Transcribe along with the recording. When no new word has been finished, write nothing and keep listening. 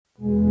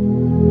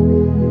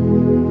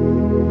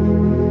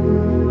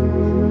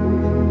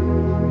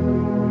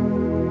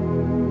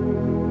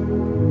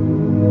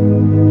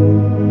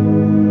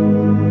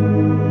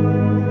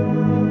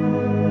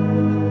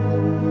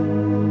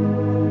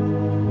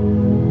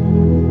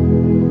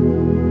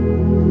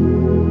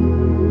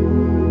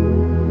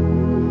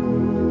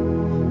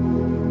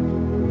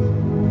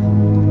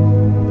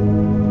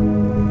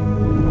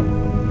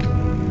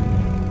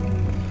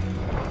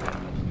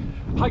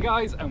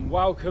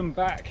welcome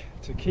back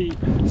to Keep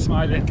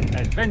Smiling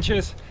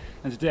Adventures,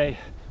 and today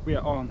we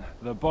are on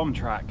the bomb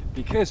track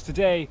because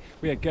today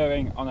we are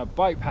going on a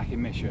bikepacking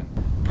mission.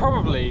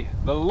 Probably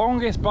the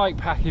longest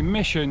bikepacking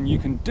mission you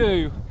can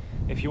do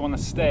if you want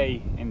to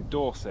stay in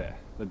Dorset.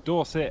 The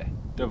Dorset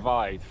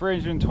Divide,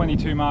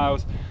 322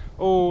 miles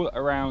all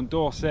around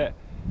Dorset.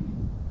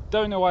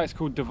 Don't know why it's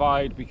called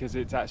Divide because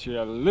it's actually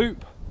a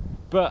loop,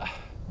 but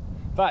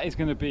that is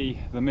going to be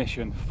the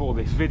mission for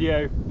this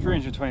video.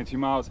 322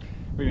 miles.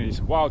 We're going to do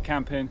some wild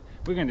camping,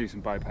 we're going to do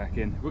some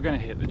bikepacking, we're going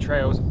to hit the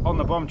trails on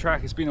the bomb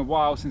track. It's been a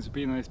while since we've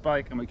been on this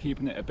bike and we're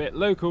keeping it a bit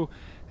local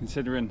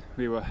considering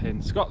we were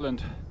in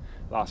Scotland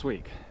last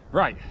week.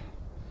 Right,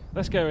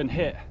 let's go and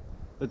hit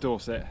the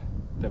Dorset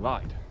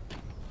Divide.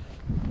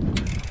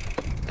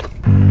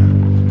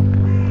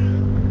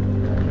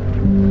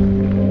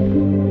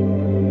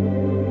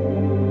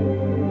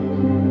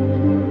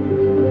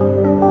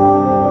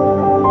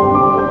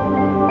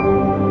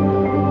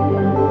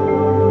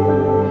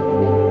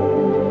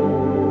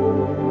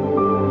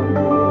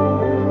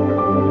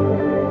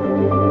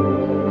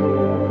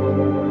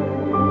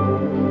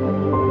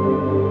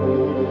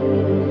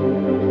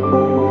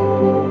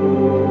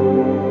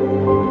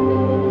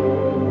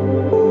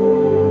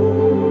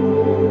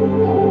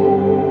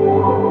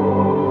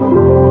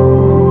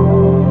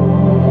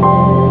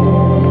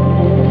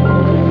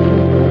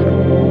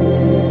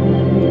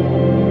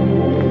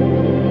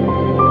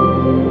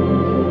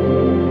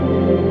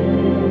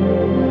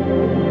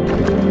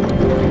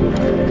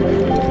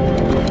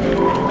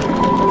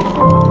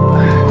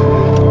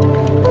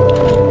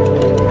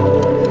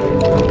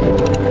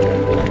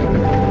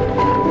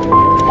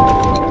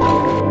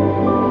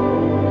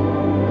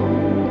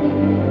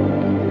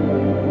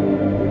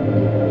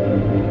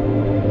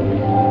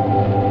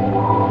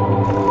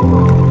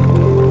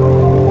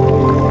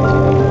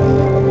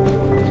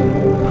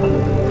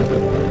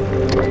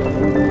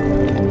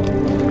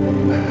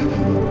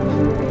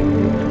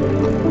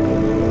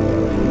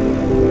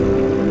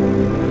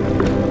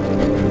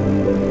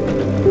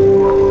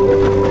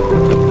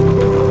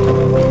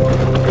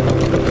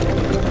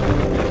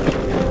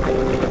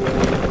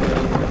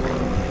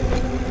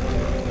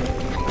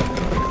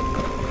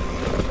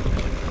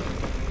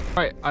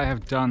 Right, I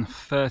have done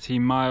 30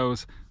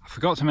 miles. I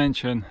forgot to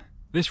mention,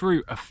 this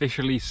route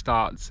officially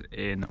starts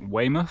in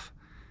Weymouth,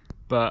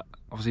 but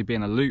obviously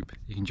being a loop,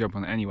 you can jump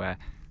on it anywhere.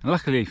 And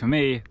luckily for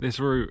me, this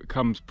route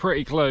comes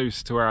pretty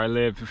close to where I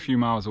live, a few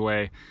miles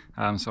away.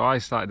 So I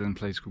started in a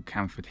place called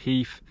Camford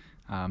Heath,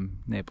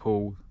 near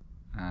Poole.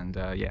 And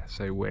yeah,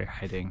 so we're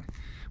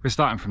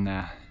starting from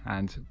there.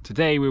 And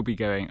today we'll be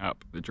going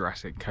up the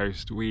Jurassic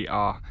Coast. We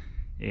are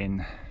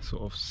in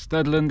sort of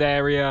Studland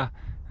area,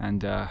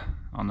 and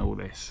on all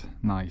this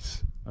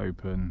nice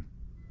open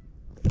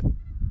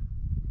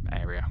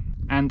area.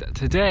 And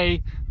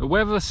today the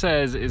weather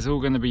says it's all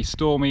going to be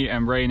stormy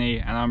and rainy,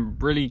 and I'm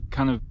really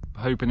kind of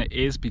hoping it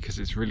is because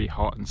it's really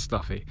hot and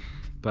stuffy,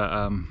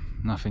 but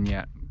nothing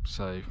yet.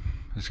 So I'm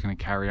just going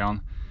to carry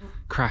on,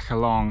 crack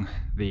along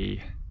the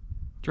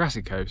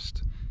Jurassic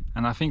Coast,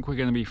 and I think we're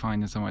going to be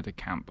finding somewhere to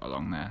camp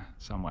along there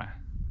somewhere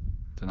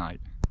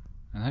tonight,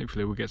 and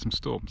hopefully we'll get some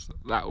storms.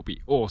 That will be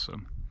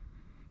awesome.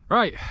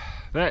 Right,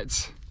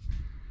 let's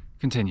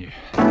continue.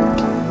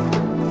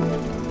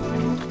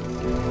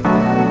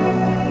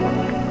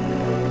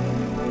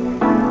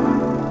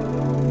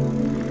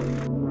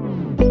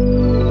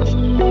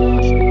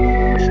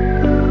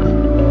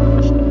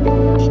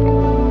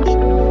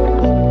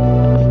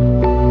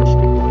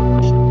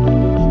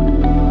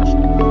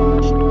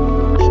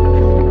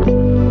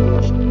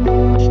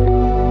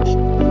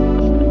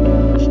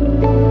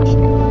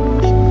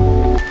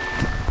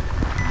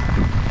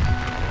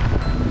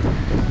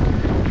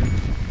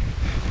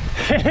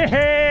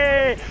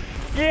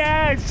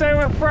 Yeah, it's so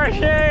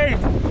refreshing!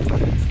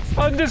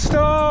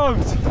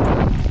 Thunderstorms!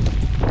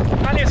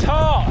 And it's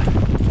hot!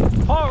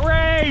 Hot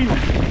rain!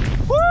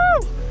 Woo!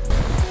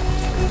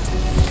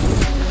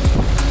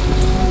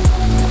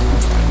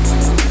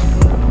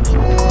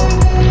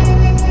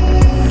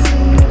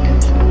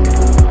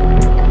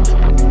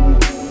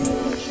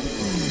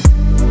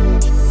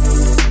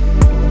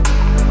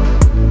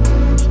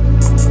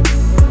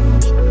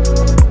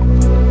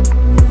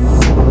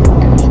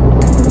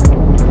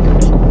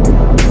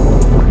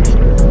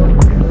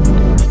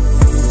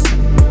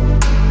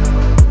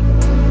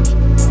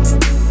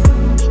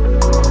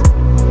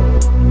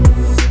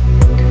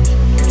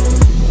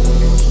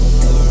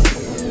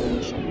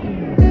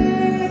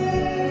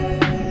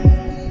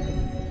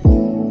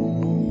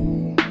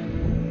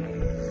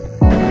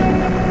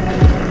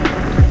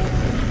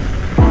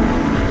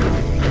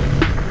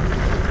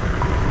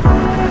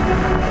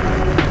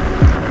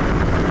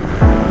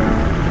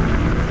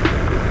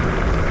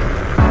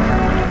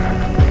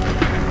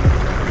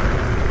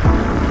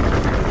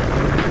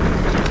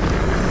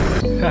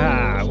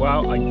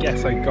 Well, I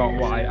guess I got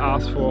what I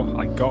asked for.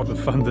 I got the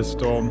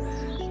thunderstorm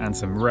and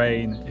some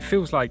rain. It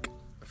feels like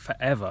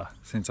forever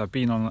since I've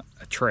been on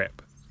a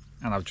trip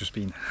and I've just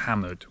been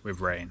hammered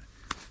with rain.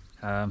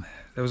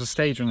 There was a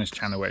stage on this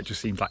channel where it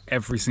just seemed like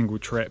every single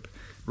trip,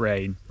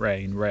 rain,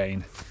 rain,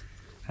 rain.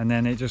 And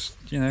then it just,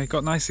 you know, it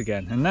got nice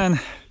again. And then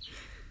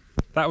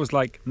that was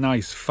like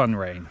nice, fun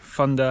rain.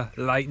 Thunder,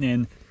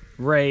 lightning,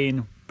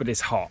 rain, but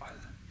it's hot.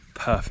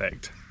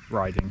 Perfect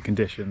riding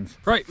conditions.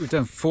 Right, we've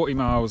done 40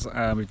 miles.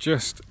 We're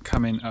just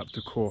coming up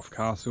to Corfe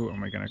Castle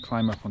and we're going to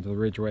climb up onto the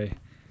ridgeway.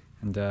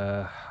 And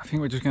I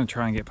think we're just going to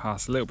try and get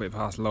past, a little bit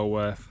past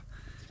Lulworth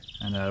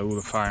and all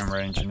the firing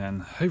range, and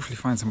then hopefully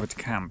find somewhere to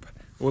camp.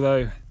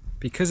 Although,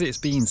 because it's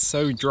been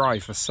so dry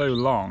for so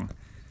long,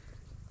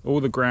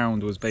 all the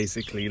ground was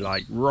basically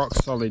like rock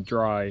solid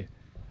dry,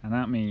 and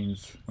that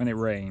means when it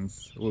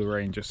rains, all the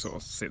rain just sort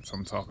of sits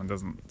on top and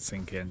doesn't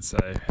sink in, so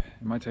it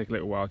might take a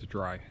little while to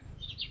dry.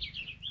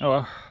 Oh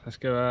well, let's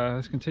go,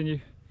 let's continue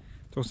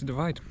Dorset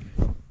Divide.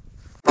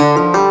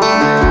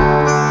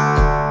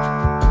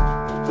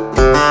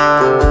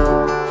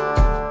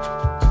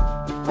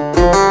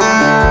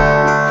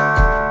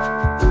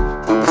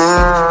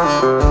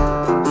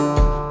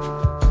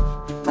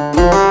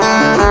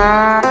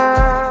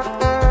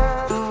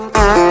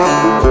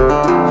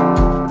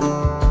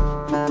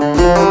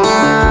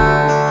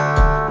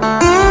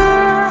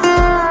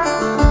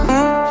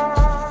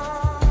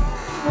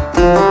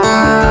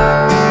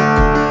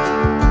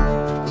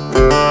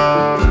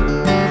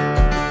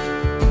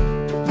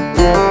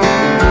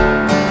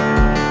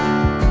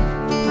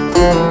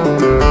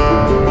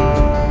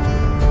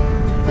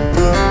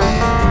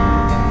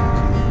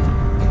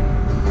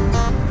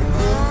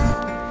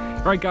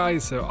 Right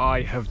guys, so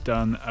I have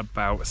done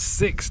about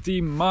 60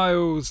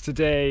 miles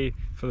today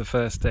for the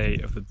first day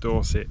of the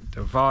Dorset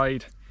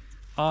Divide.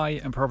 I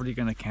am probably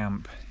going to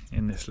camp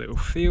in this little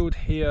field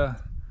here.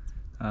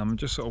 I'm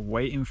just sort of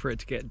waiting for it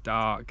to get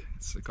dark.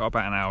 It's got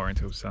about an hour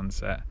until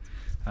sunset.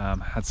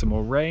 Had some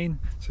more rain,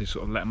 so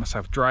sort of letting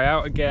myself dry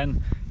out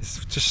again.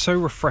 It's just so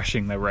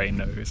refreshing, the rain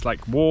though. It's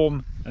like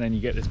warm and then you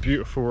get this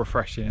beautiful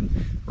refreshing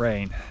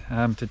rain.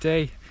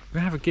 Today we're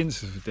gonna have a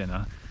Ginsters for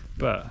dinner,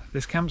 but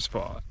this camp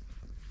spot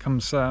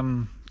comes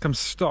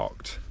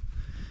stocked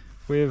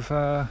with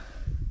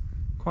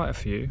quite a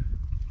few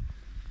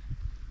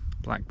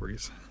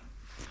blackberries.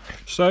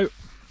 So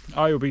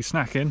I will be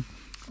snacking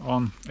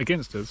on a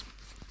Ginsters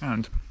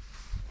and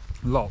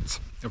lots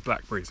of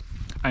blackberries.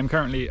 I'm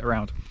currently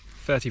around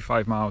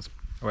 35 miles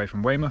away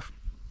from Weymouth,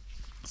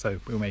 so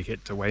we'll make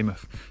it to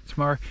Weymouth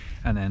tomorrow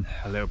and then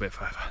a little bit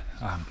further,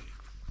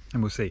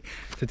 and we'll see.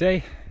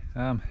 Today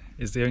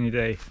is the only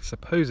day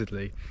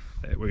supposedly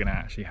that we're going to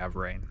actually have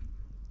rain.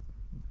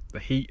 The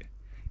heat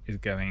is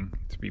going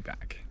to be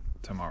back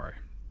tomorrow.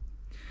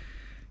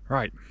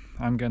 Right,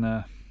 I'm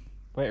gonna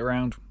wait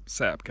around,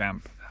 set up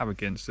camp, have a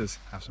Ginsters,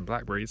 have some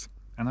blackberries,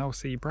 and I will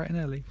see you bright and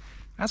early,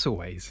 as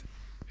always,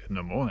 in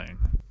the morning.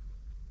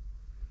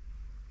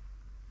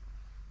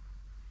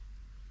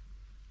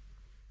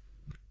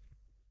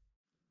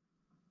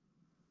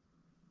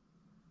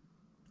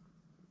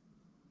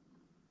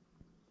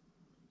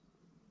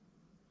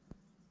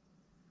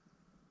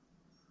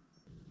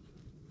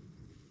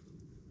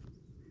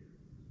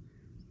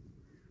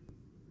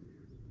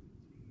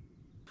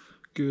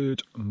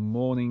 Good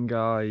morning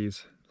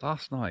guys.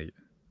 Last night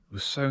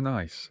was so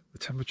nice. The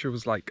temperature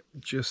was like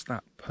just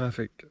that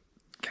perfect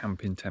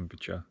camping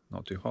temperature.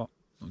 Not too hot,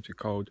 not too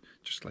cold,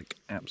 just like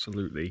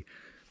absolutely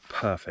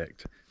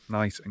perfect.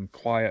 Nice and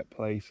quiet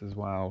place as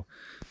well.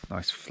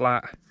 Nice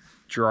flat,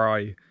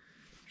 dry,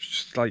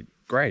 just like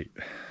great.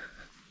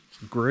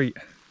 Great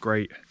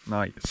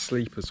night.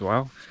 Sleep as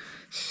well.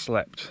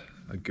 Slept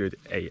a good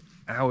 8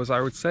 hours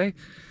I would say,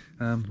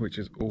 which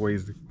is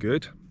always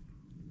good.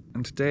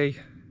 And today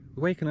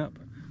we're waking up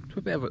to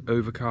a bit of an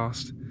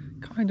overcast,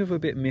 kind of a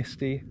bit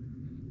misty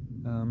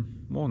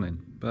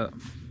morning, but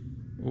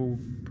all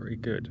pretty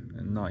good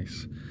and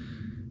nice.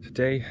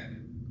 Today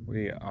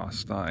we are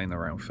starting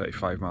around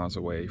 35 miles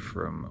away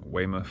from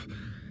Weymouth.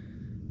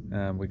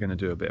 We're going to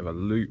do a bit of a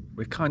loop.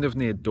 We're kind of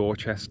near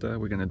Dorchester.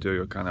 We're going to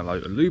do a kind of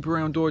like a loop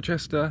around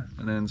Dorchester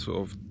and then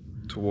sort of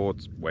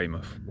towards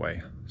Weymouth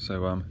way.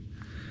 So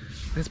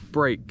let's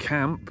break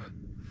camp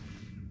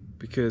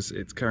because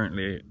it's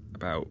currently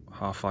about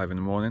 5:30 in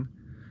the morning.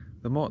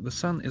 The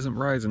sun isn't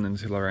rising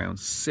until around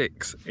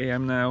 6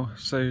 AM now,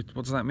 so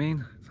what does that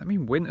mean? Does that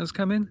mean winter's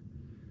coming?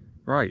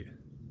 Right,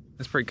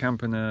 let's break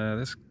camp and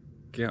let's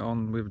get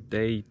on with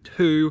day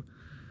 2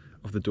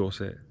 of the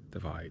Dorset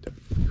Divide.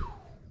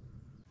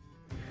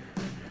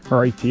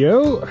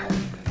 Rightio,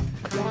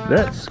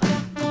 let's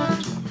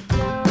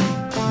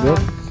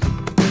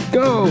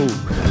go!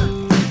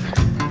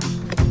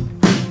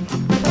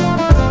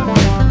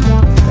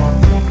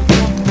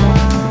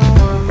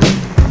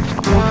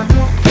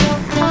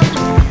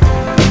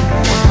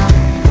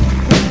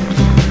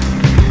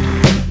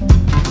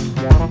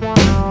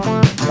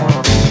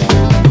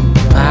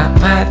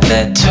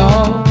 That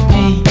told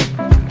me,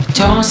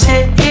 don't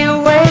sit here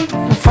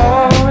waiting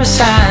for a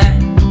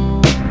sign.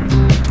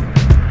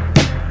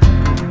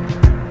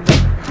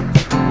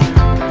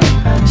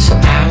 So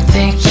I'm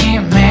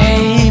thinking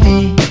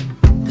maybe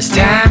it's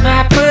time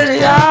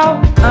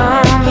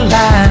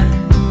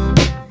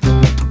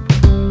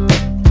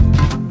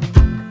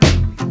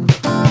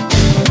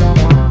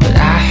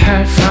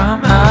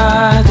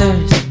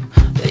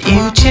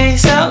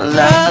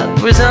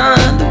was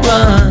on the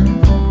run.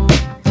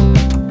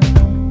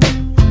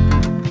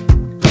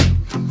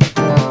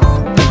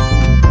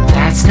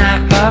 That's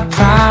not a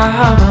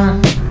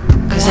problem,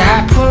 'cause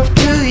I proved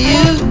to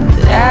you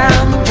that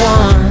I'm the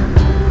one.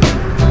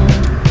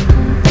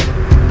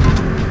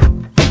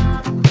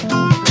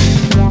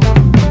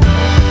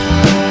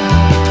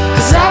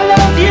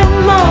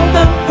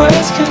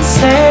 Words can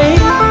say,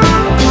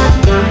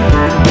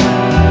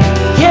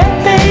 yeah,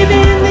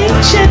 baby,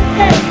 reach it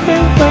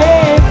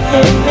everywhere.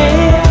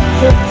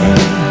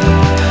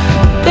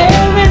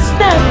 There is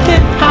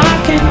nothing I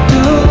can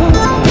do.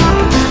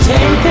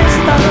 Take this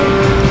love,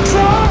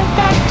 draw it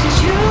back to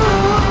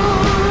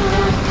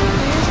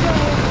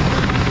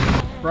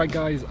you. Right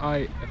guys,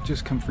 I have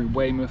just come through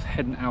Weymouth,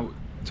 heading out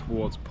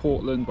towards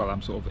Portland. Well,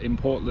 I'm sort of in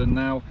Portland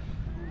now,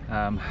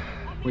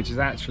 which is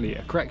actually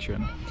a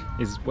correction,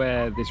 is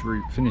where this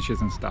route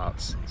finishes and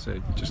starts,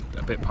 so just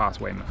a bit past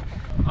Weymouth.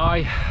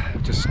 I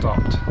have just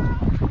stopped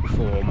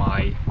for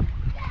my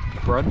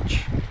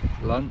lunch,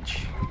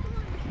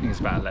 I think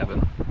it's about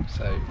 11,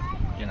 so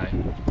you know.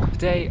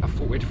 Today I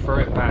thought we'd throw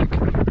it back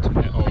to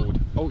my old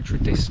ultra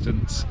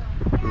distance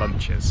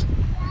lunches.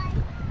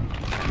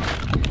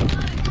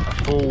 A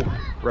full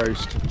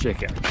roast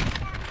chicken.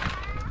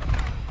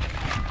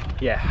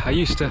 Yeah,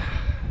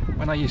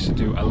 when I used to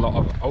do a lot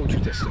of ultra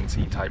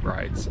distance-y type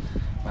rides,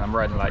 when I'm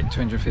riding like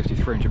 250,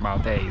 300 mile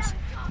days,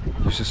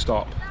 I used to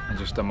stop and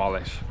just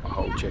demolish a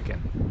whole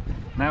chicken.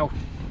 Now,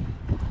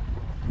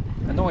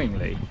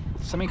 annoyingly,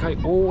 something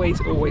I always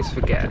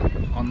forget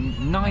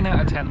on 9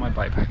 out of 10 of my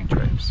bikepacking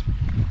trips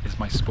is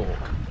my spork.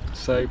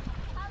 So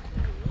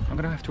I'm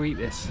gonna have to eat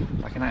this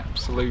like an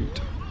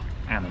absolute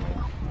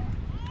animal.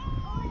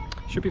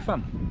 Should be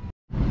fun.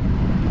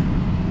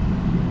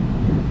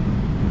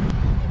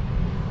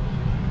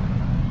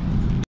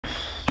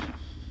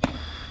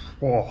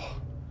 Whoa,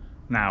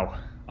 now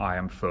I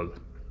am full.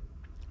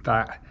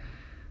 That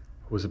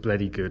was a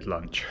bloody good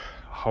lunch.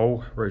 A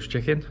whole roast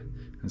chicken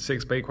and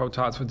 6 Bakewell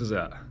tarts for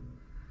dessert.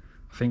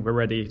 I think we're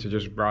ready to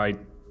just ride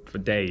for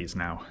days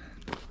now.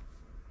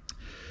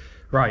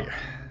 Right,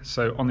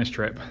 so on this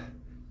trip,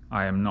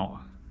 I am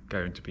not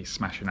going to be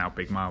smashing out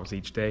big miles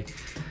each day.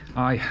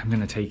 I am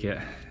going to take it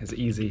as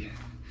easy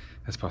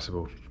as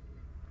possible.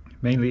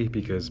 Mainly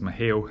because my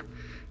heel is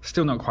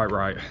still not quite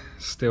right,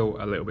 still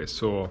a little bit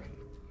sore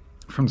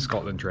from the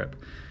Scotland trip,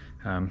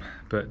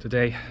 but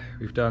today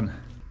we've done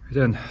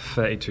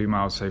 32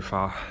 miles so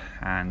far,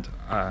 and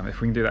if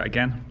we can do that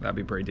again, that'd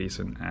be pretty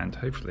decent, and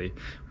hopefully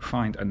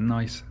find a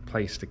nice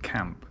place to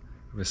camp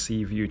with a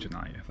sea view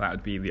tonight. That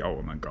would be the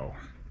ultimate goal.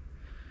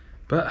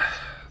 But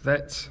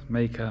let's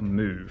make a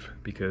move,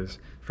 because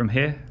from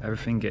here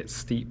everything gets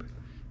steep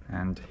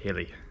and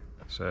hilly,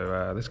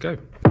 so let's go.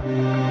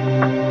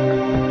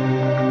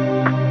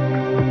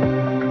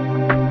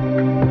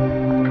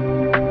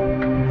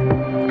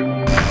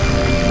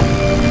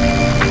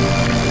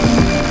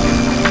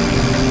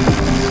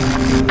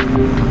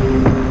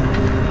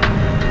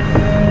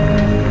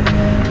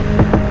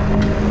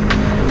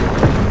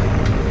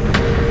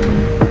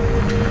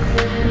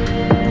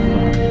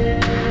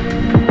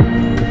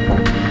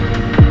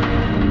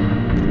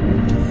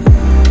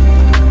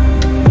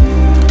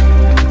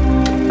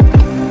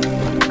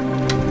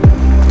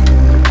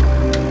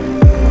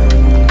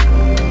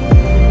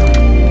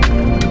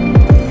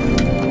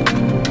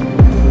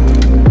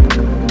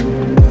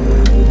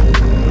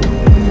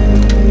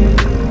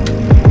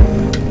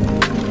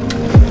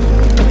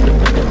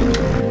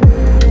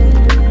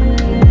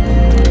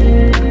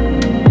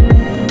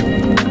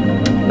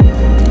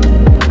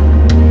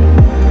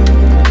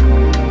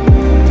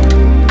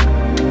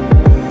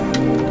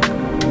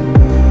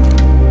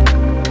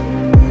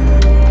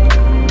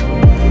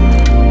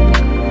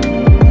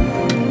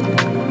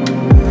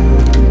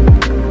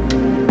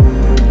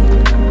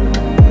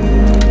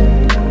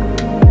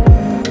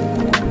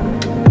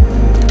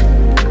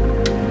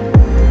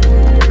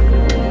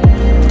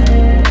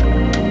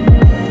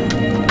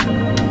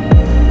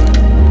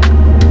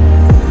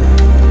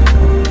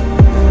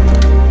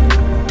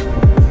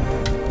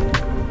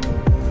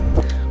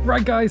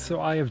 Right guys, so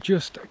I have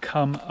just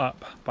come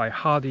up by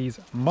Hardy's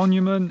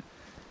Monument.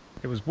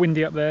 It was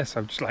windy up there, so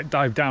I've just like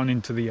dived down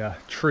into the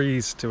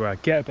trees to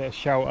get a bit of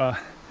shelter.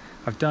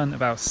 I've done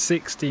about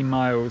 60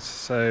 miles,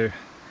 so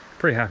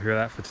pretty happy with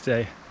that for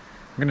today.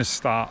 I'm going to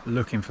start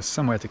looking for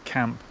somewhere to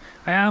camp.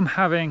 I am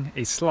having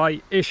a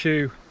slight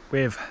issue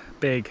with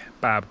Big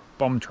Bab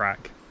Bomb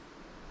Track.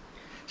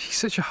 She's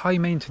such a high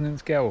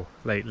maintenance girl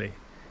lately.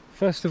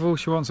 First of all,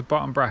 she wants a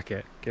bottom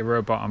bracket, give her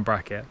a bottom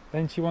bracket.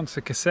 Then she wants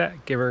a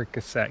cassette, give her a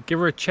cassette. Give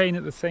her a chain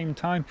at the same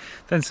time,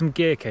 then some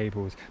gear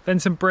cables, then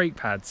some brake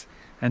pads.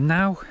 And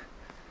now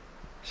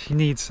she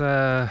needs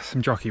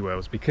some jockey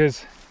wheels,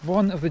 because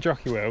one of the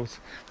jockey wheels,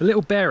 the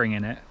little bearing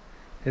in it,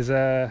 is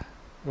well,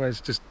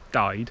 it's just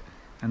died.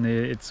 And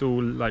it's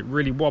all like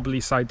really wobbly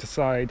side to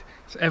side.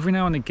 So every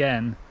now and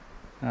again,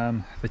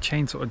 the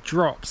chain sort of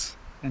drops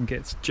and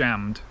gets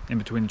jammed in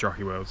between the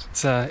jockey wheels.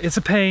 It's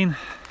a pain.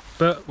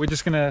 But we're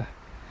just gonna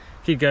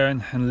keep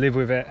going and live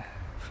with it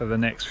for the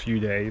next few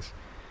days.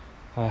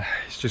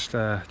 It's just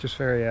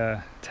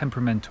very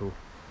temperamental.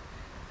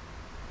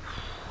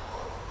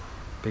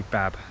 Big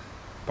Bab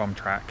bomb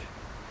track.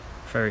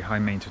 Very high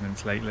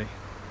maintenance lately.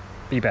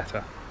 Be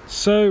better.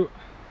 So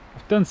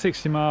I've done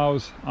 60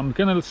 miles. I'm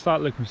gonna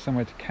start looking for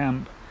somewhere to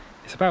camp.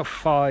 It's about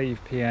 5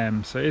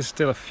 p.m, so it's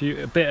still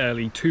a bit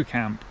early to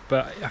camp,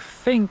 but I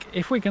think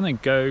if we're gonna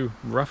go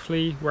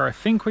roughly where I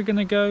think we're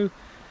gonna go,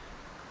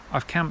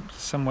 I've camped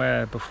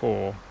somewhere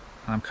before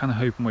and I'm kind of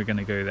hoping we're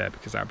gonna go there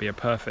because that'd be a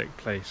perfect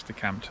place to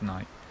camp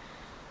tonight.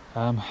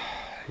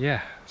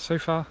 Yeah, so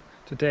far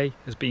today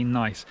has been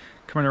nice.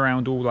 Coming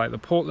around all like the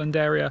Portland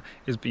area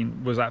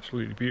was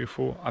absolutely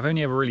beautiful. I've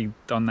only ever really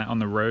done that on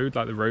the road,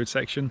 like the road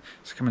section.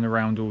 So coming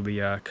around all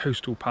the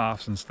coastal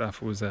paths and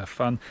stuff was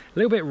fun. A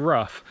little bit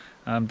rough,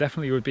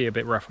 definitely would be a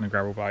bit rough on a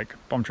gravel bike.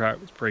 Bomb track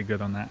was pretty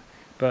good on that.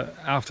 But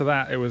after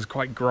that it was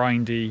quite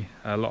grindy,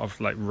 a lot of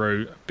like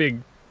road,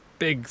 big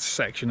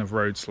section of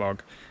road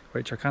slog,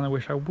 which I kind of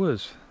wish I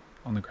was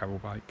on the gravel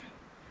bike.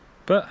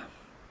 But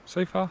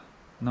so far,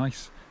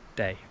 nice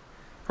day.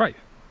 Right,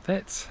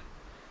 let's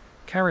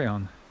carry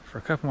on for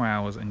a couple more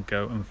hours and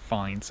go and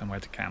find somewhere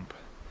to camp.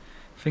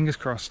 Fingers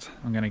crossed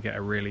I'm going to get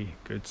a really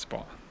good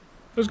spot.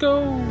 Let's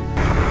go!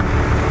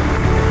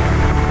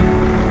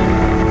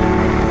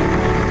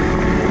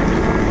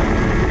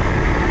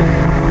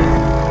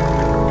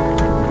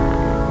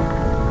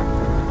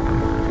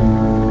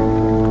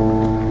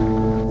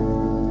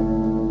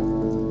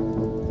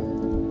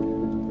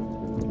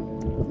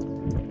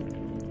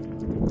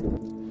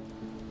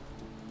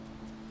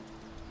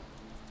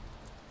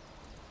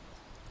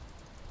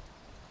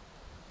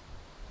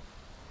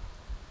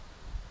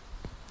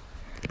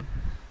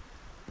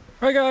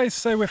 Right guys,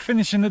 so we're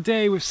finishing the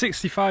day with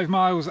 65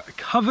 miles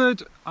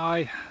covered.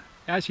 I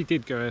actually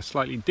did go a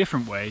slightly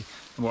different way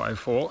than what I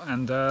thought,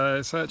 and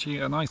it's actually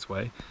a nice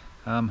way.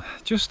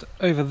 Just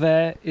over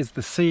there is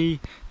the sea.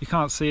 You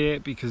can't see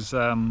it because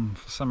for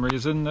some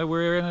reason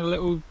we're in a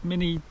little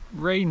mini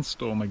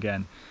rainstorm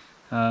again.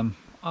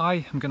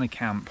 I am going to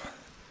camp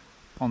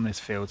on this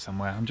field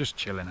somewhere. I'm just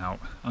chilling out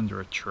under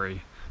a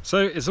tree. So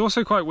it's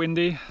also quite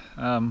windy,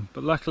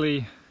 but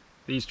luckily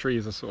these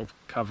trees are sort of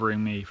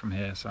covering me from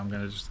here, so I'm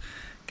going to just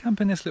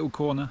camp in this little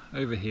corner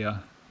over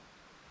here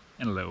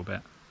in a little bit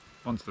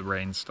once the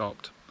rain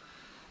stopped.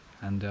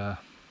 And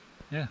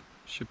yeah,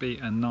 should be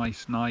a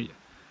nice night.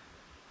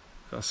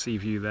 Got a sea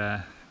view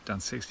there. Done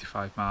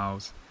 65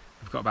 miles.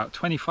 We've got about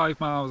 25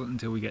 miles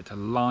until we get to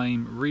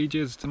Lyme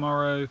Regis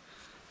tomorrow,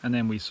 and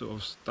then we sort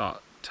of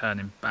start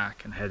turning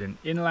back and heading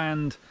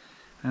inland,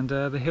 and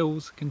the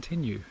hills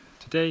continue.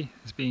 Today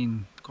has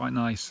been quite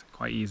nice,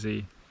 quite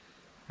easy.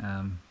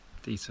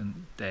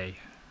 Decent day.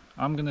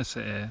 I'm gonna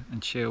sit here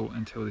and chill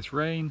until this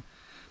rain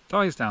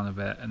dies down a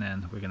bit, and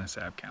then we're gonna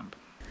set up camp.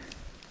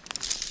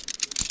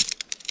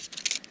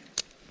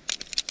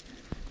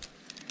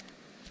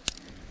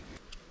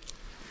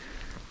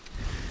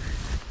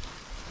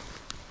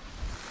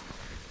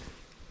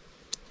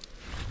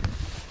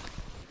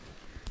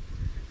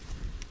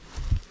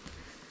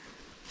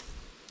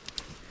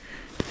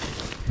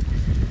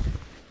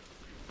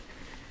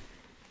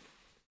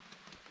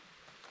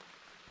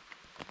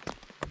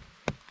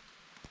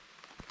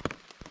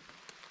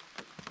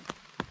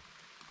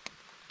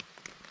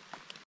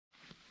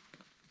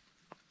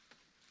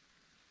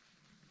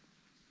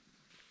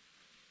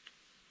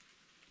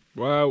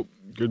 Well,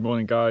 good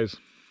morning guys.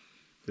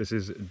 This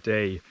is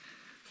day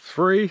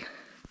 3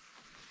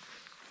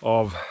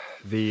 of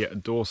the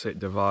Dorset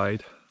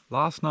Divide.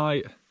 Last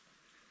night,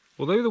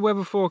 although the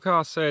weather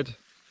forecast said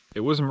it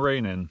wasn't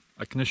raining,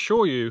 I can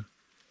assure you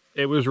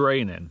it was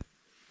raining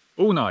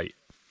all night.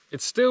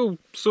 It's still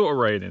sort of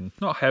raining,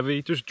 not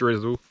heavy, just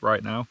drizzle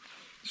right now.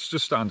 It's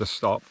just starting to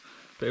stop,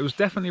 but it was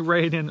definitely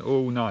raining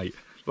all night.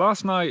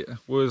 Last night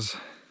was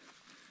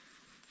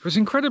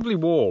incredibly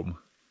warm.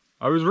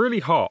 I was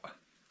really hot.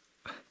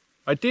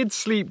 I did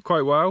sleep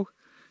quite well,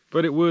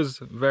 but it was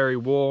very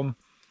warm.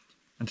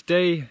 And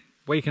today,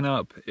 waking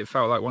up, it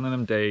felt like one of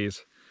them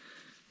days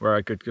where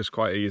I could just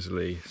quite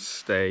easily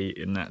stay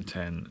in that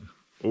tent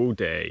all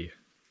day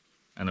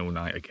and all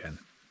night again.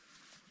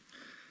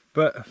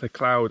 But the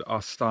clouds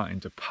are starting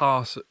to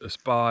pass us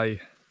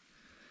by,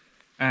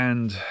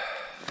 and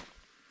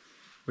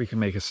we can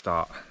make a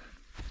start.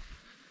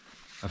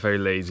 A very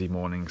lazy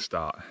morning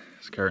start.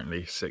 It's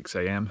currently 6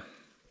 AM.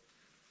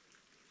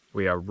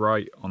 We are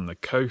right on the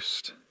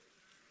coast,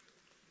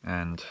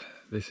 and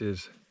this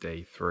is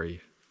day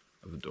 3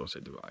 of the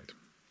Dorset Divide.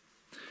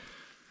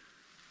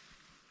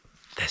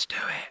 Let's do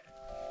it.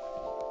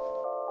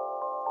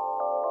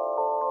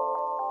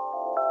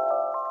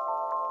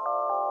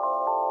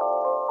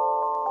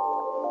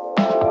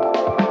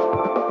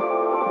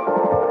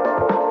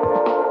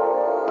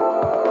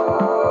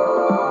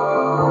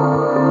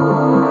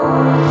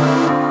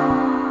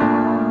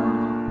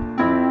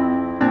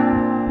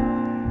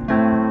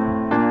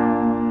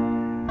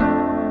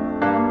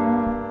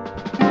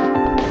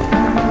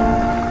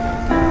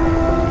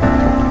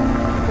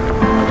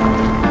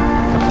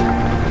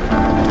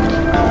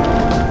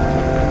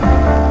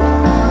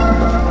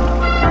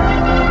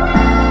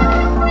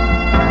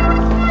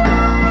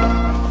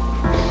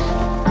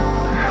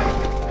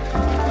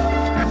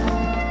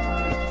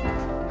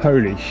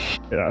 Holy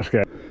shit, that's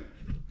good.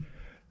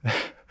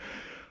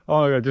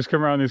 Oh my god, just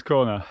come around this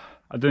corner.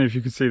 I don't know if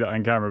you can see that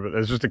on camera, but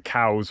there's just a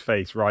cow's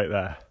face right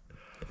there.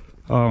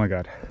 Oh my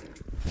god.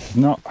 It's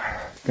not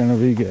gonna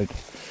be good.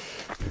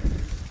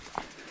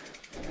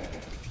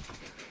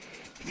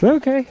 It's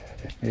okay.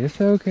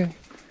 It's okay.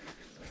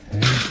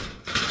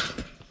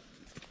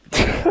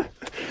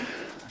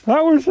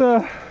 That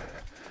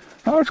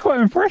was quite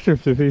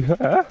impressive, to be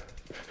fair.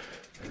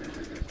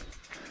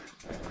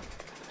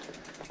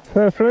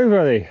 Fair play,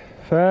 buddy.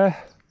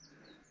 Fair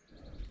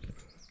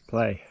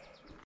play.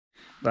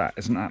 That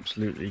is an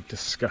absolutely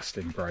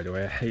disgusting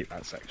bridleway. I hate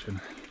that section.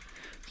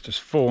 It's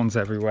just thorns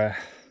everywhere,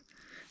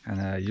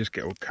 and you just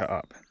get all cut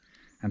up.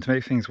 And to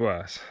make things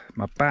worse,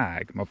 my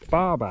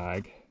bar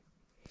bag,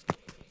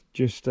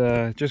 just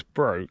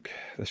broke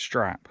the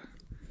strap.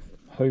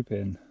 I'm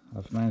hoping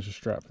I've managed to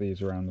strap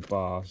these around the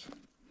bars.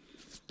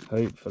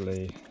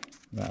 Hopefully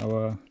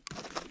that'll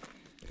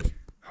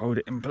hold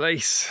it in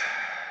place.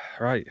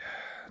 Right,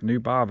 new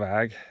bar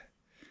bag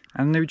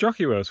and new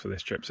jockey wheels for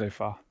this trip so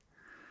far.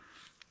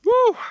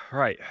 Woo!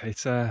 Right,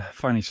 it's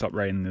finally stopped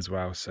raining as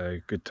well, so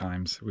good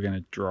times. We're going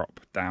to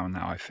drop down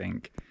now, I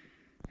think,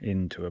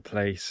 into a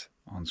place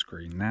on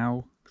screen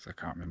now, because I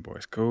can't remember what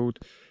it's called,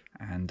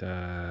 and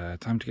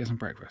time to get some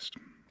breakfast.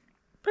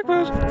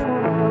 Breakfast!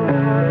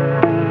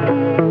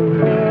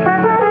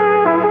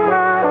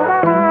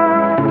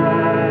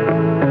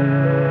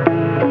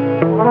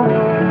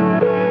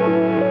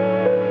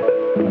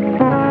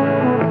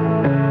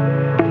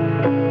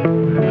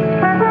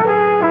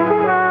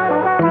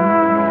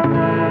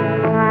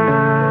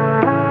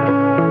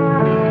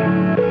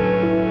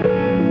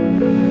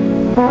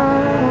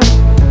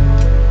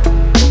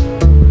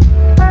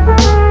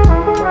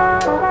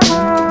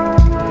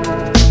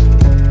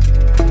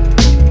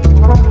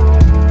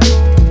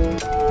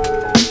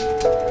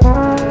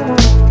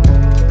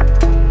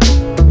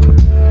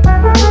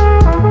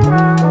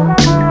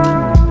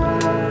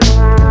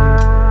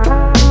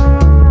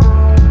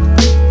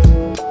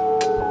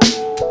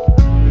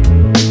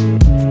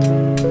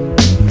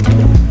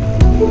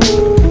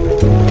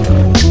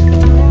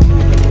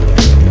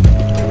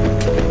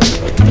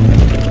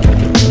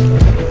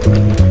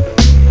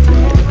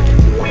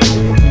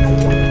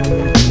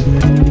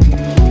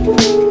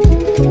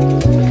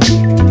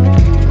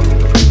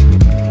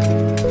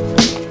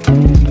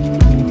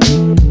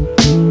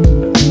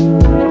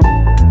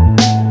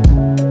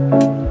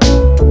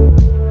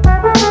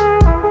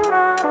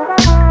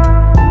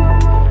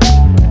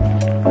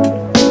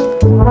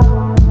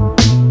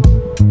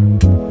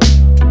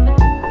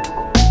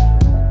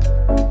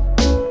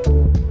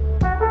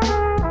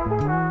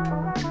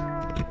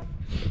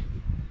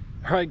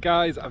 Right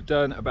guys, I've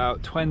done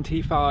about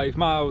 25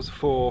 miles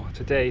for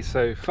today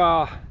so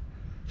far.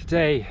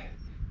 Today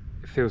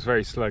it feels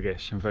very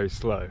sluggish and very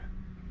slow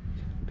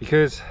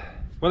because,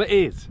 well, it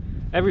is.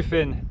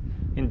 Everything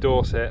in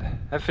Dorset,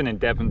 everything in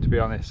Devon to be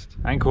honest,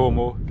 and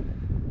Cornwall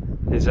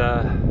is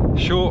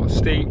short,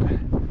 steep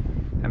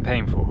and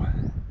painful.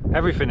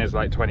 Everything is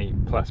like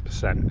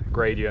 20+%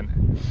 gradient,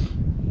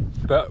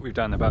 but we've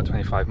done about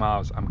 25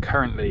 miles. I'm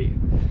currently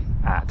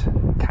at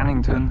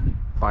Cannington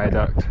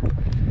Viaduct,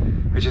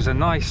 which is a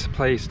nice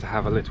place to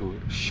have a little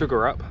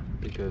sugar up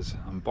because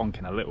I'm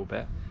bonking a little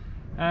bit.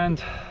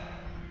 And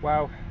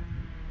well,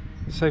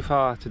 so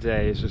far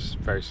today is just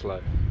very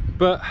slow,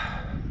 but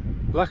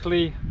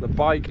luckily the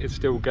bike is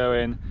still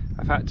going.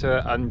 I've had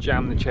to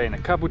unjam the chain a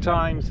couple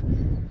times.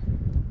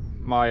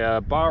 My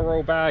bar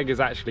roll bag is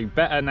actually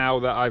better now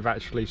that I've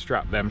actually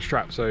strapped them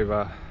straps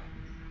over,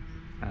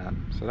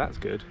 so that's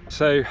good.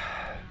 So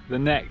the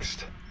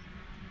next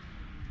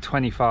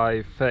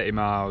 25-30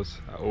 miles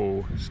are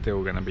all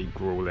still going to be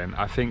grueling.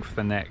 I think for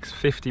the next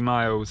 50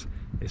 miles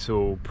it's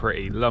all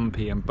pretty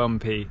lumpy and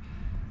bumpy,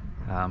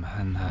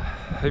 and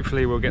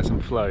hopefully we'll get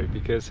some flow,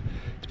 because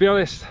to be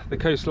honest the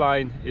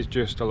coastline is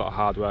just a lot of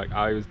hard work.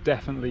 I was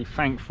definitely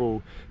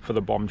thankful for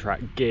the bomb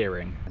track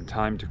gearing, and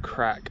time to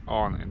crack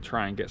on and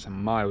try and get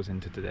some miles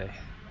into today.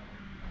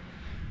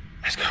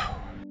 Let's go.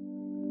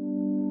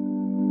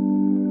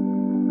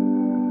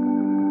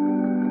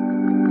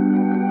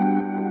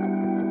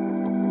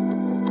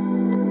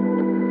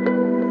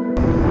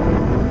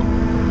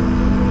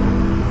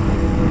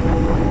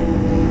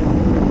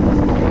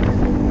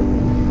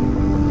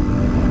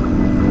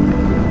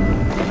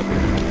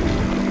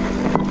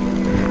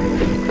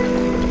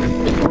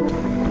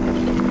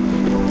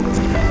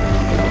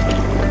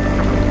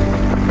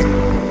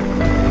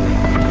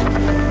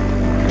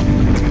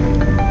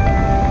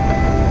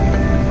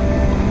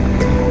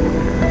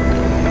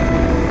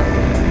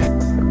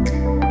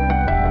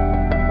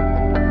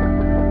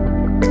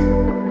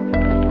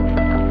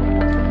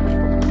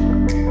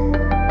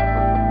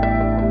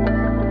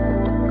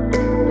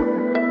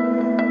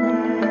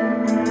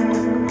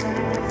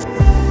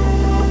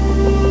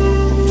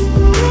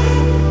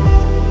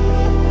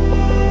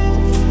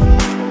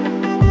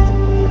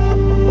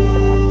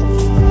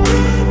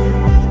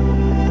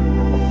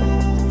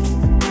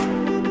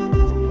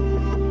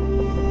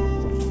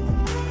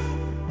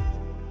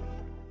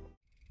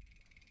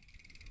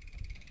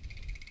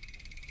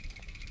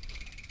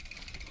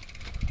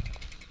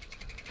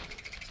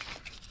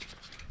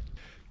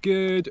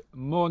 Good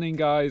morning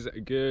guys,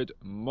 good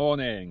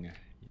morning.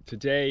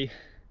 Today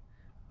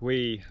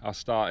we are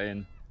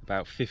starting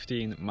about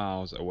 15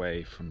 miles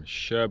away from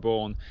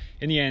Sherborne.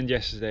 In the end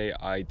yesterday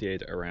I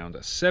did around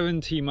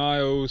 70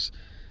 miles.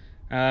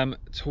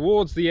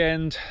 Towards the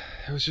end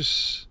it was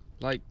just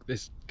like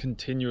this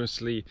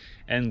continuously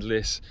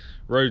endless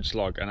road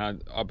slog,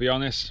 and I'll be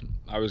honest,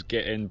 I was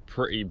getting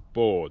pretty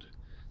bored.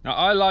 Now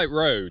I like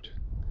road,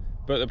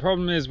 but the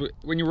problem is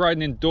when you're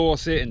riding in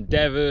Dorset and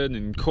Devon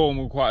and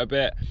Cornwall quite a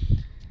bit,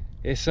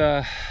 it's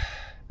there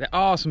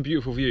are some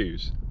beautiful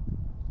views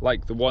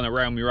like the one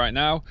around me right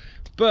now,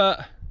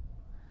 but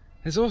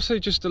there's also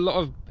just a lot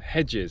of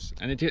hedges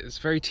and it's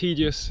very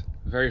tedious,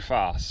 very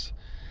fast.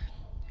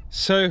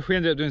 So we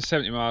ended up doing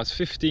 70 miles,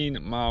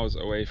 15 miles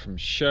away from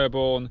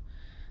Sherborne.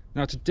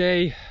 Now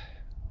today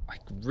I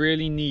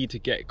really need to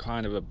get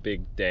kind of a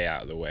big day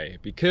out of the way,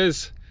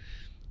 because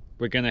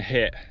we're going to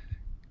hit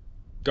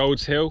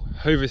Gold's Hill,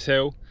 Hovis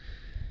Hill.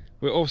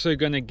 We're also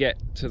going to get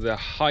to the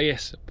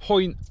highest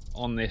point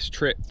on this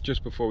trip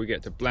just before we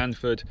get to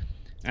Blandford,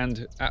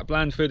 and at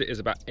Blandford is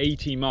about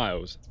 80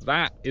 miles.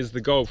 That is the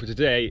goal for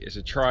today, is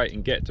to try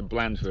and get to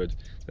Blandford.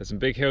 There's some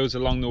big hills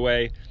along the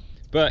way,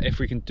 but if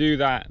we can do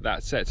that,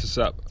 that sets us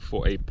up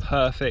for a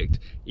perfect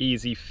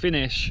easy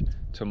finish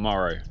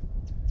tomorrow.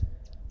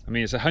 I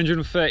mean, it's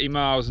 130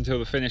 miles until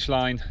the finish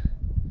line.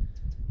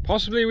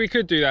 Possibly we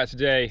could do that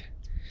today,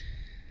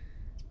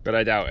 but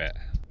I doubt it.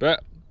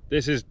 But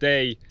this is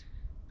day,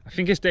 I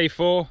think it's day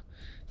 4.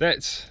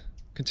 Let's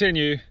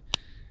continue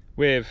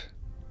with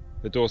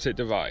the Dorset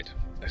Divide.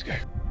 Let's go.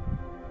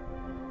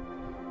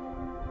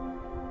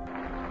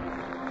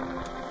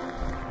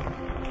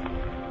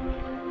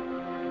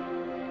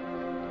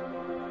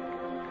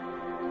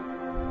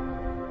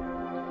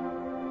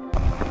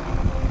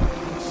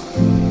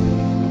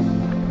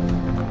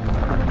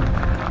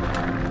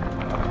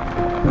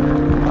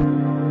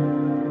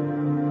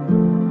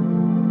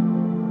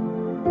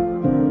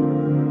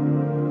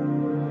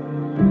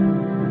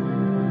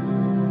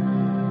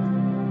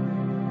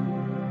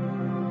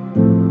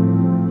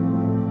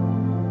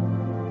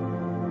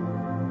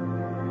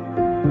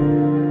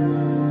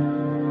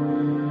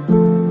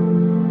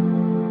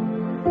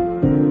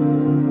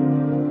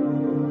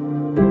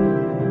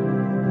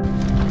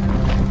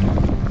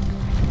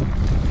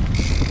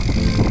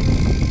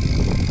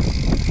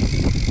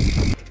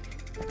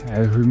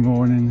 Every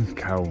morning is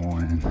cow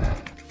morning.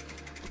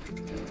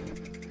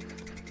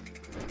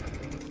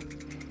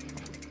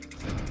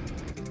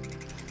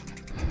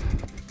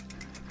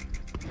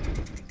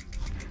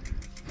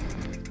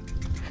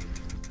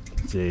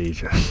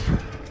 Jesus.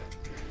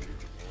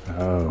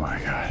 Oh my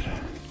God.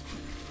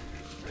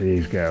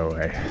 Please go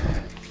away.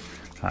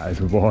 That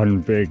is one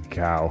big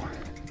cow.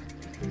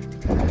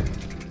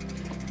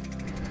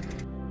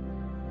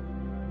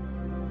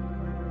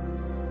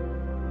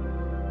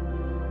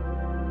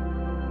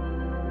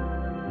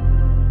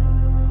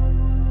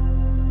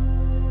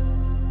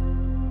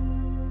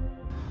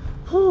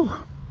 Whew,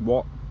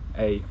 what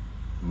a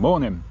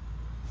morning.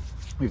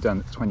 We've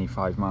done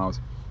 25 miles,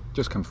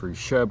 just come through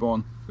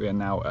Sherborne. We are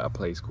now at a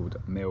place called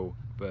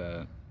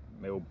Milbourne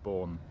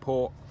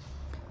Port,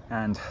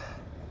 and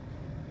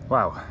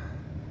wow,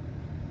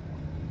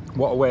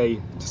 what a way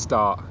to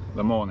start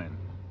the morning.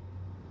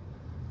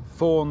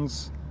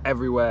 Thorns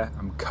everywhere,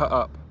 I'm cut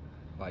up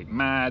like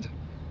mad,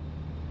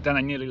 then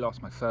I nearly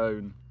lost my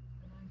phone,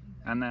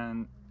 and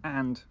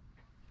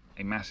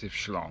a massive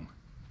schlong.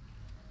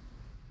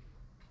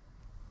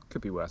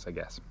 Could be worse, I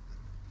guess.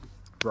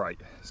 Right,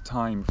 it's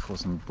time for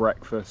some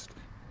breakfast.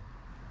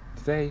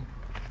 Today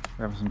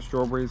we're having some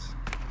strawberries,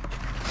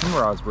 some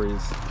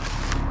raspberries,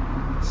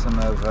 some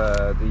of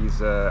these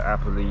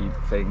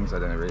appley things, I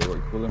don't know really what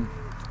you call them,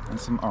 and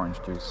some orange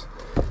juice.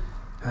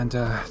 And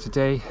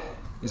today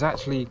is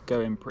actually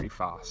going pretty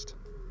fast.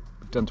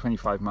 We've done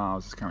 25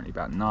 miles, it's currently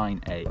about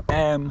 9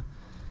 AM,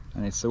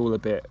 and it's all a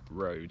bit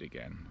road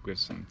again, with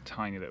some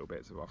tiny little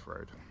bits of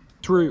off-road.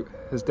 This route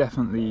has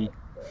definitely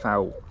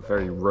felt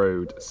very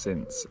road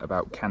since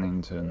about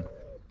Cannington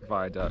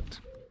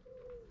Viaduct.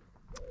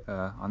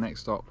 Our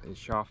next stop is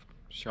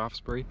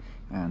Shaftesbury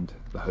and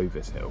the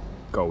Hovis Hill,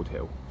 Gold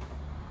Hill.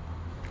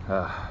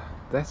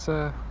 Let's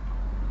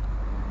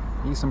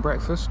eat some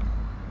breakfast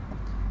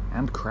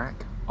and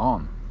crack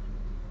on.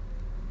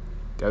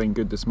 Going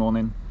good this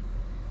morning,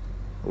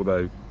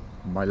 although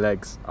my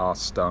legs are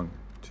stung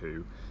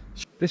too.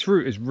 This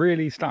route is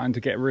really starting to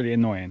get really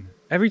annoying.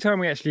 Every time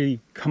we actually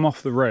come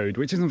off the road,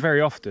 which isn't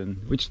very often,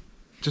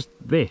 just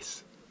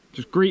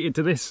greeted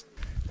to this.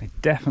 I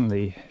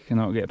definitely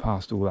cannot get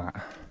past all that.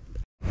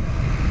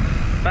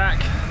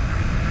 Back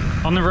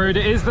on the road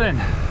it is then.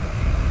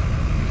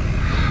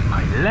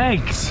 My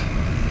legs.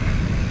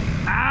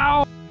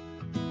 Ow!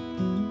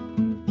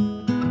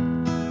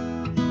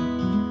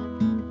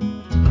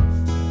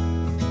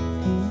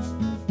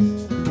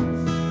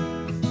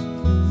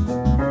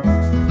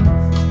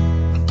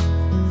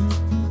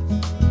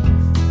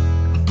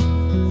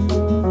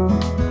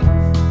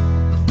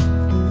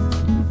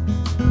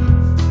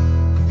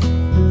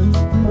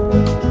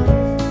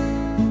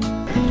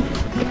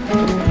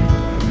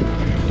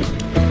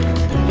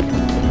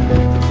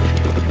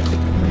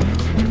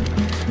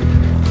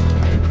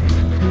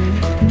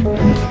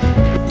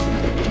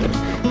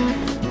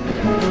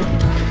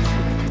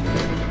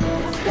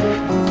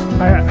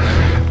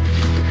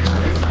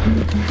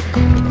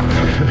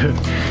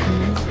 good.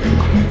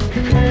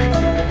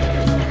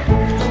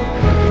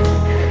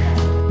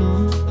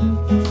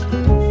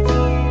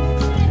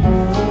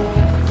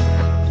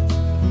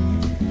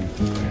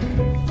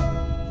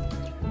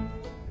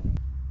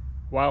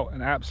 Well,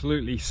 an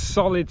absolutely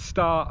solid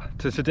start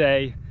to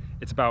today.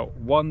 It's about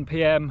 1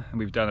 p.m. and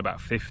we've done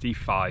about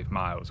 55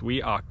 miles.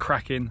 We are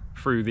cracking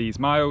through these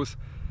miles,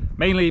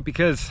 mainly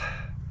because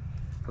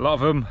a lot of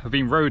them have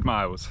been road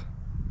miles.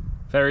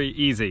 Very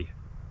easy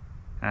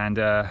and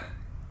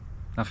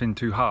nothing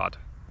too hard,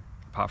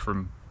 apart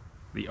from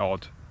the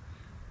odd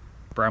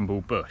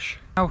bramble bush.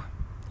 Now,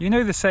 you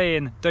know the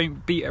saying,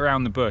 don't beat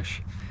around the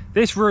bush.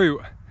 This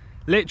route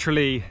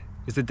literally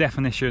is the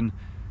definition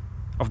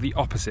of the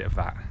opposite of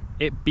that.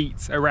 It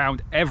beats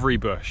around every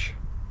bush.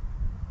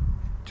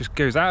 Just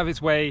goes out of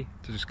its way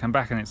to just come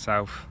back on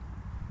itself.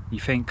 You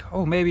think,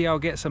 oh, maybe I'll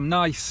get some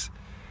nice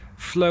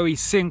flowy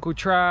single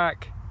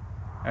track,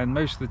 and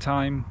most of the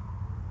time,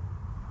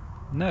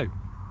 no,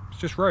 it's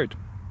just road.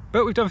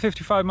 But we've done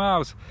 55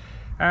 miles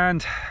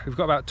and we've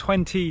got about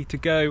 20 to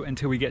go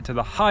until we get to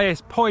the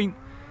highest point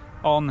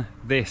on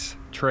this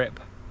trip.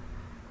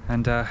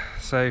 And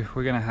so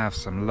we're gonna have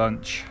some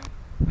lunch.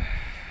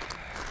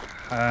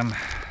 We're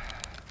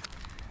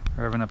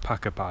having a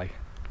pucker pie.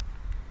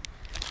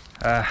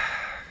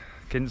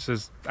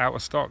 Ginster's out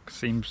of stock,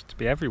 seems to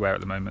be everywhere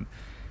at the moment.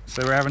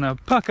 So we're having a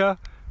pucker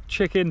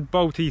chicken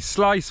bolty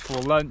slice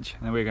for lunch,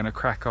 and then we're going to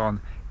crack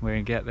on. We're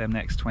going to get them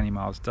next 20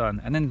 miles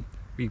done, and then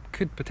we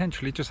could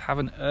potentially just have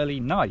an early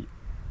night,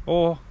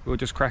 or we'll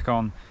just crack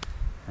on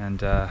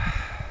and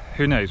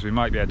who knows, we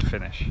might be able to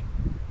finish,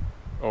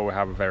 or we'll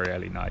have a very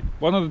early night.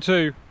 One of the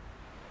two.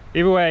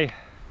 Either way,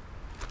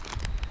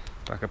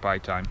 pucker pie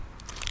time.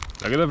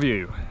 Look at the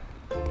view.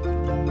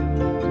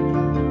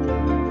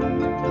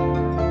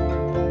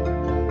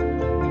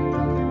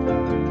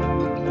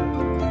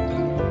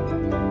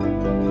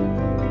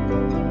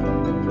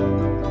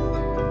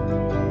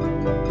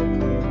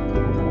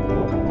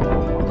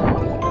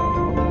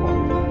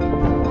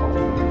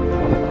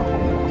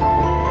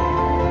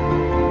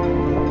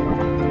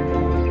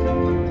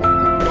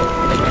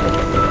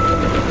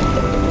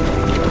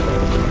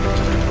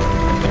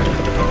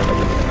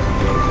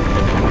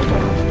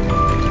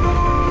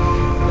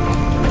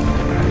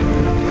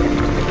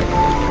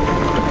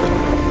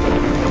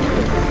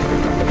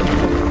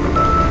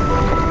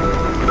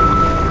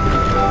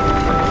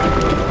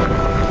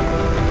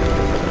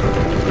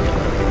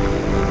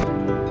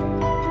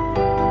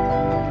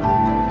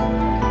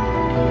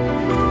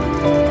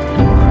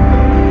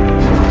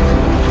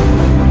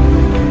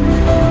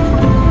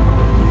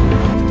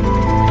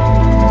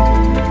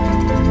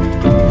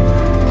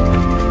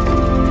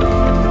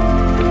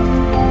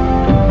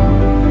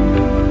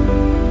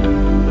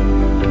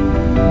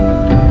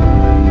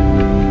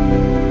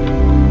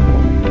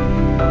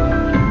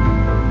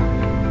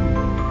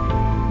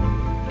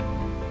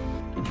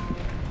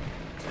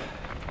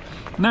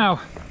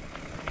 Now,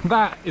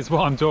 that is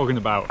what I'm talking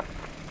about.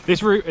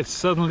 This route has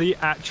suddenly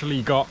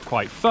actually got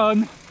quite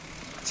fun.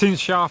 Since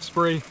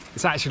Shaftesbury,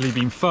 it's actually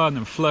been fun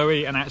and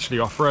flowy and actually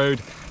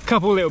off-road. A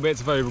couple little bits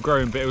of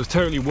overgrown, but it was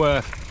totally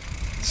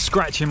worth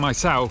scratching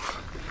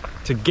myself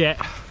to get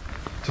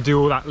to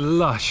do all that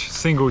lush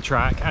single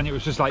track, and it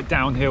was just like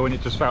downhill and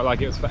it just felt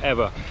like it was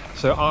forever.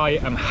 So I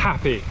am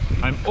happy.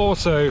 I'm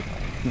also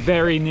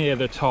very near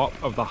the top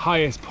of the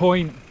highest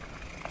point,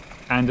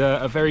 and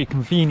a very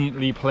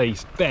conveniently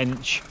placed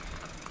bench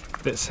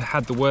that's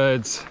had the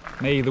words,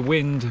 "May the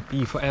wind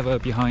be forever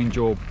behind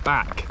your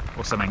back,"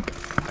 or something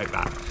like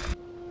that.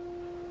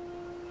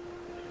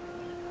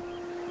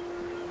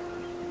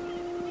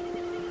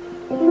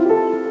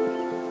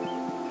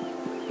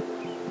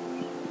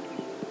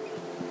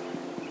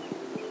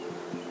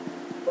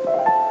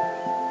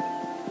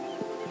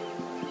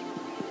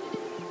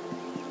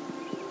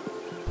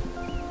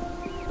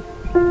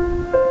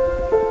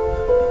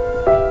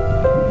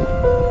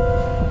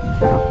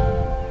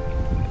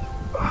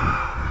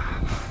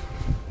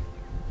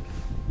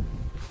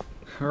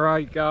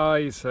 Right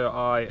guys, so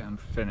I am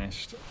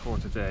finished for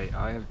today.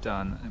 I have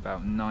done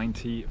about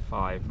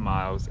 95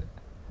 miles.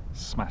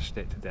 Smashed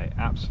it today,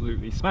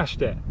 absolutely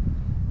smashed it.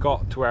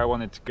 Got to where I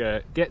wanted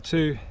to get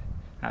to,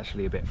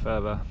 actually a bit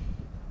further.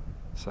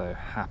 So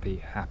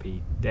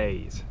happy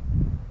days.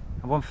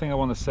 And one thing I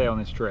want to say on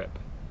this trip,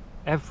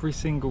 every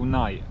single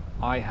night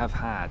I have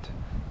had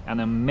an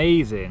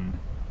amazing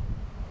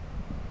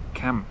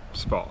camp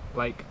spot.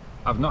 Like,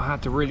 I've not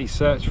had to really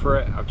search for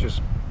it.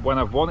 When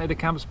I've wanted a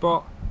camp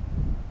spot,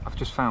 I've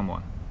just found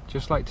one.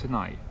 Just like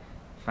tonight,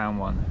 found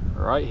one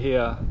right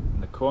here in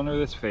the corner of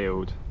this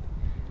field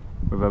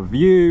with a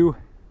view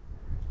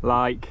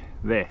like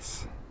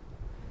this.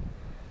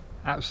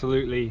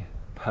 Absolutely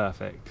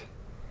perfect.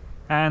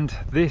 And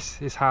this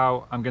is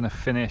how I'm gonna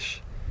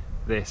finish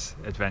this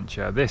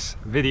adventure, this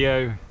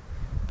video,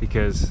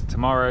 because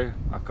tomorrow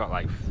I've got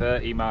like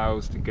 30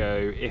 miles to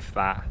go, if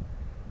that,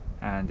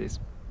 and it's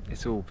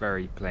all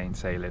very plain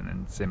sailing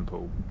and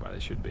simple, well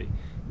it should be,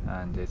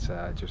 and it's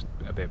just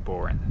a bit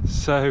boring.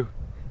 So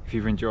if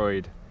you've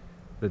enjoyed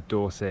the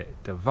Dorset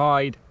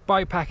Divide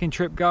bikepacking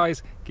trip,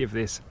 guys, give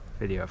this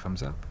video a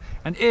thumbs up.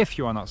 And if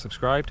you are not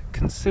subscribed,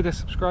 consider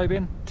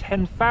subscribing.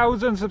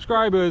 10,000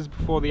 subscribers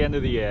before the end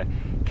of the year.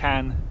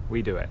 Can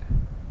we do it?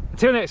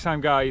 Until next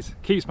time, guys,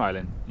 keep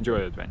smiling, enjoy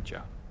the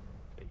adventure.